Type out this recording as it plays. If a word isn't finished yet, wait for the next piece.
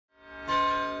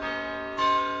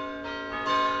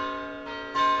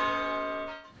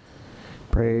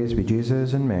praise be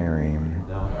Jesus and Mary.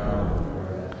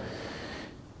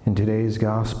 In today's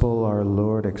gospel, our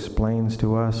Lord explains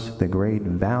to us the great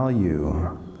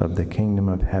value of the kingdom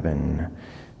of heaven,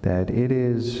 that it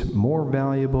is more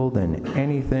valuable than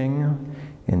anything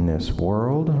in this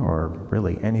world, or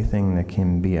really anything that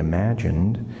can be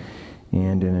imagined.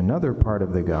 And in another part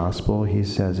of the gospel, he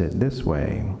says it this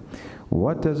way: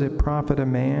 "What does it profit a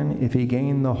man if he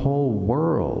gain the whole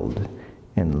world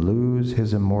and lose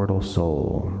his immortal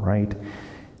soul?" Right?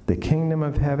 The kingdom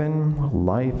of heaven,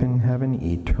 life in heaven,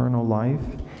 eternal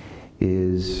life,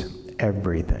 is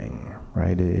everything,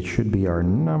 right? It should be our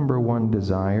number one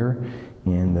desire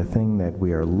and the thing that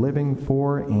we are living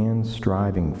for and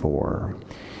striving for.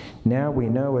 Now we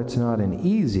know it's not an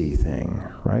easy thing,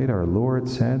 right? Our Lord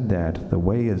said that the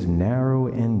way is narrow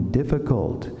and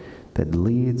difficult that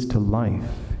leads to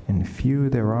life, and few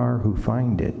there are who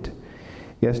find it.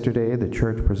 Yesterday, the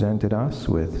church presented us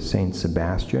with Saint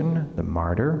Sebastian, the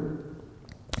martyr,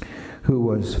 who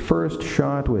was first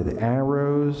shot with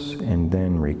arrows and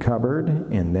then recovered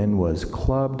and then was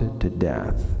clubbed to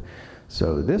death.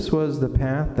 So this was the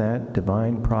path that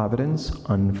divine providence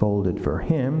unfolded for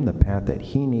him, the path that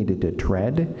he needed to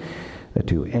tread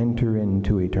to enter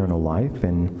into eternal life.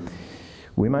 And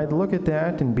we might look at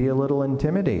that and be a little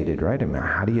intimidated, right? I mean,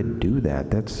 how do you do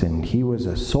that? And he was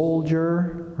a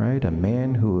soldier, right? A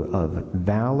man of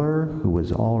valor, who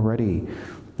was already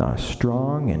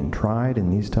strong and tried in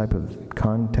these type of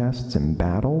contests and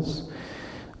battles.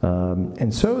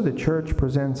 And so the church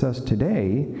presents us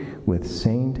today with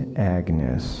Saint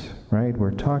Agnes, right?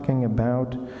 We're talking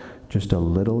about just a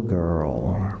little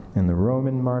girl. And the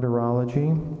Roman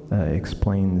Martyrology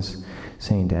explains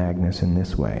Saint Agnes in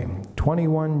this way: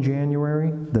 21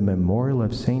 January, the memorial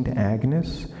of Saint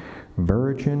Agnes,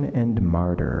 virgin and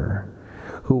martyr,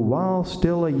 who while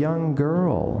still a young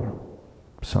girl,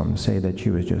 some say that she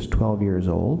was just 12 years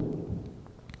old,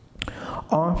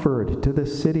 offered to the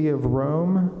city of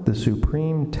Rome the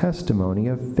supreme testimony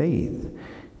of faith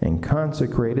and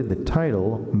consecrated the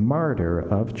title Martyr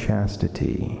of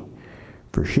Chastity.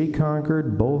 For she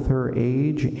conquered both her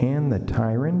age and the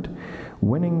tyrant,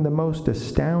 winning the most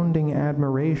astounding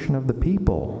admiration of the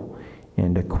people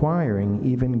and acquiring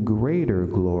even greater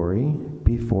glory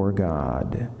before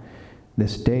God.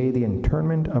 This day the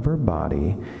interment of her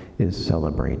body is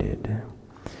celebrated.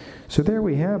 So there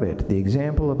we have it, the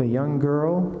example of a young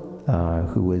girl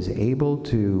who was able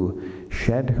to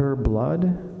shed her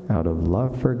blood out of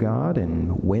love for God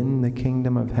and win the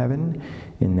kingdom of heaven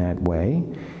in that way.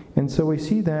 And so we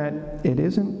see that it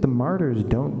isn't the martyrs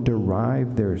don't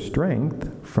derive their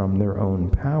strength from their own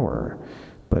power,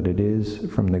 but it is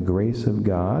from the grace of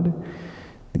God,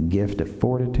 the gift of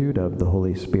fortitude of the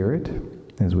Holy Spirit.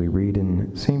 As we read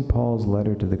in St. Paul's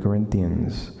letter to the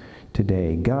Corinthians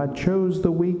today, God chose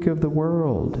the weak of the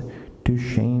world to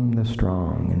shame the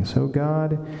strong. And so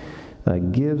God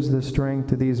gives the strength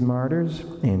to these martyrs,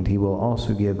 and he will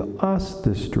also give us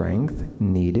the strength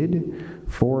needed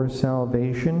for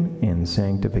salvation and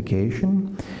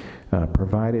sanctification,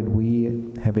 provided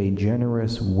we have a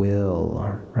generous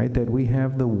will, right? That we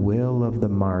have the will of the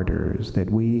martyrs,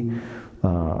 that we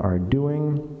are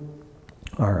doing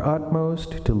our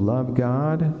utmost to love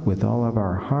God with all of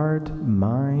our heart,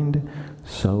 mind,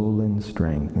 soul, and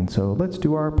strength. And so let's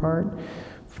do our part,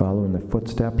 follow in the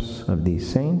footsteps of these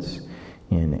saints,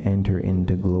 and enter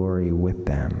into glory with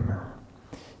them.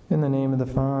 In the name of the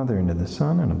Father, and of the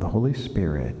Son, and of the Holy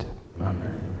Spirit.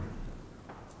 Amen.